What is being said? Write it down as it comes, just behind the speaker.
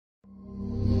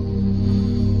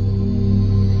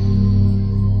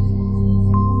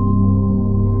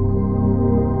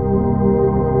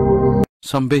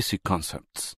Some basic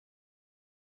concepts.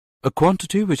 A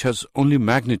quantity which has only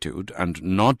magnitude and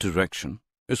not direction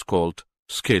is called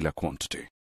scalar quantity.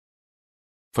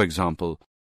 For example,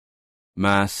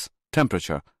 mass,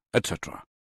 temperature, etc.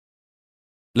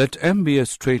 Let M be a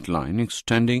straight line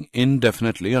extending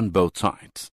indefinitely on both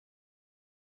sides.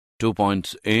 2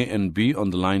 points A and B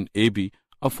on the line AB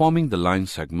are forming the line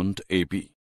segment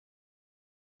AB.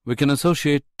 We can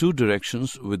associate two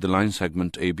directions with the line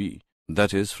segment AB,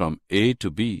 that is from A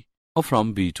to B or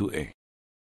from B to A.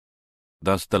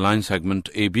 Thus, the line segment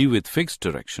AB with fixed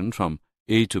direction from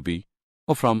A to B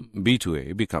or from B to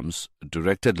A becomes a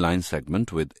directed line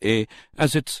segment with A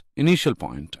as its initial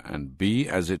point and B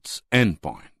as its end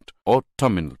point or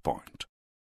terminal point.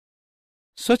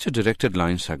 Such a directed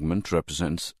line segment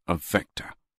represents a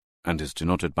vector and is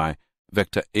denoted by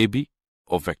vector AB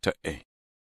or vector A.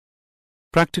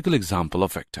 Practical example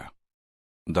of vector.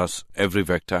 Thus, every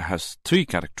vector has three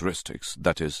characteristics,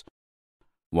 that is,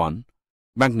 1.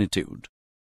 Magnitude,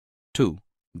 2.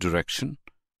 Direction,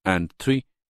 and 3.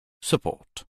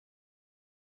 Support.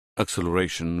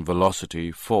 Acceleration,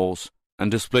 velocity, force,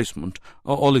 and displacement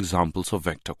are all examples of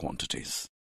vector quantities.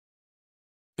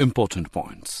 Important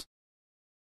points.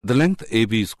 The length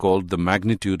AB is called the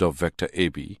magnitude of vector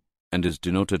AB and is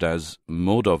denoted as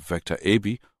mode of vector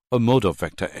AB or mode of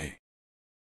vector A.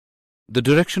 The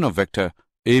direction of vector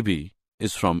AB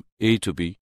is from A to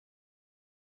B.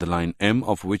 The line M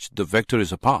of which the vector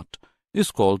is a part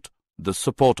is called the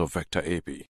support of vector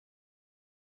AB.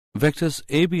 Vectors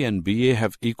AB and BA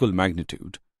have equal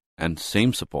magnitude and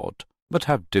same support but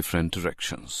have different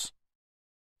directions.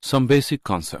 Some basic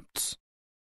concepts.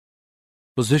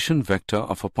 Position vector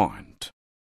of a point.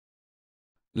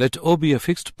 Let O be a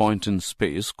fixed point in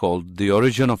space called the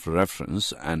origin of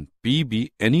reference and P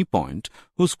be any point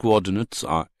whose coordinates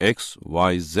are x,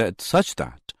 y, z such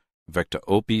that vector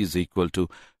OP is equal to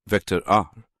vector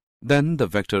r. Then the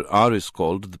vector r is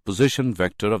called the position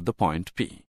vector of the point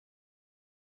P.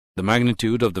 The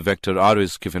magnitude of the vector r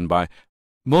is given by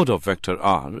mode of vector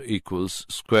r equals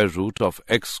square root of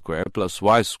x square plus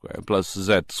y square plus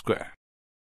z square.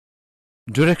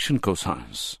 Direction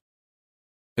cosines.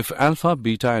 If alpha,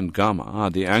 beta and gamma are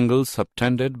the angles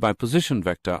subtended by position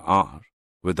vector r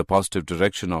with the positive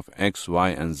direction of x, y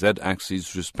and z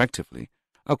axes respectively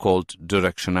are called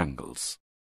direction angles.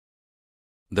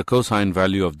 The cosine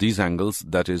value of these angles,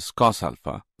 that is cos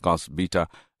alpha, cos beta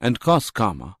and cos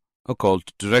gamma, are called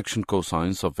direction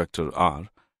cosines of vector r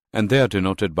and they are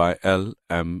denoted by L,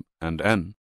 M and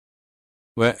N,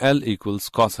 where L equals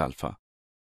cos alpha,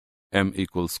 M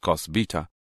equals cos beta,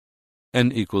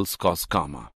 N equals cos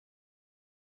gamma.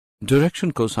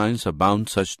 Direction cosines are bound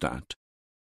such that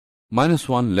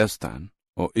 -1 less than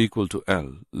or equal to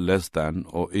L less than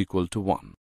or equal to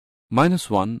 1,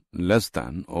 -1 less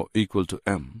than or equal to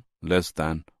M less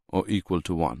than or equal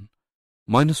to 1,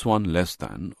 -1 less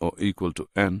than or equal to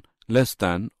N less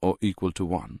than or equal to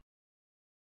 1,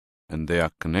 and they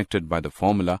are connected by the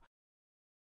formula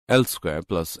L square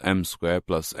plus M square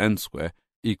plus N square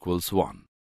equals 1.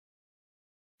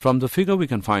 From the figure we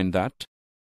can find that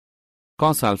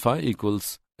cos alpha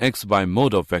equals x by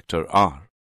mode of vector r,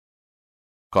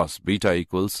 cos beta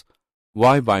equals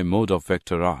y by mode of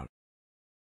vector r,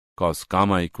 cos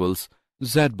gamma equals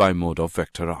z by mode of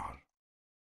vector r.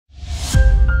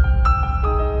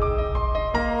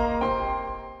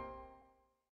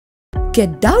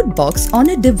 Get Doubtbox on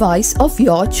a device of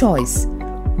your choice.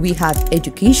 We have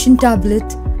education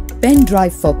tablet, pen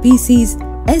drive for PCs,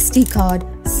 SD card,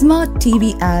 smart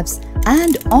TV apps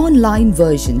and online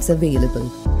versions available.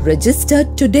 Register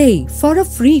today for a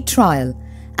free trial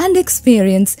and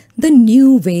experience the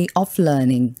new way of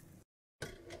learning.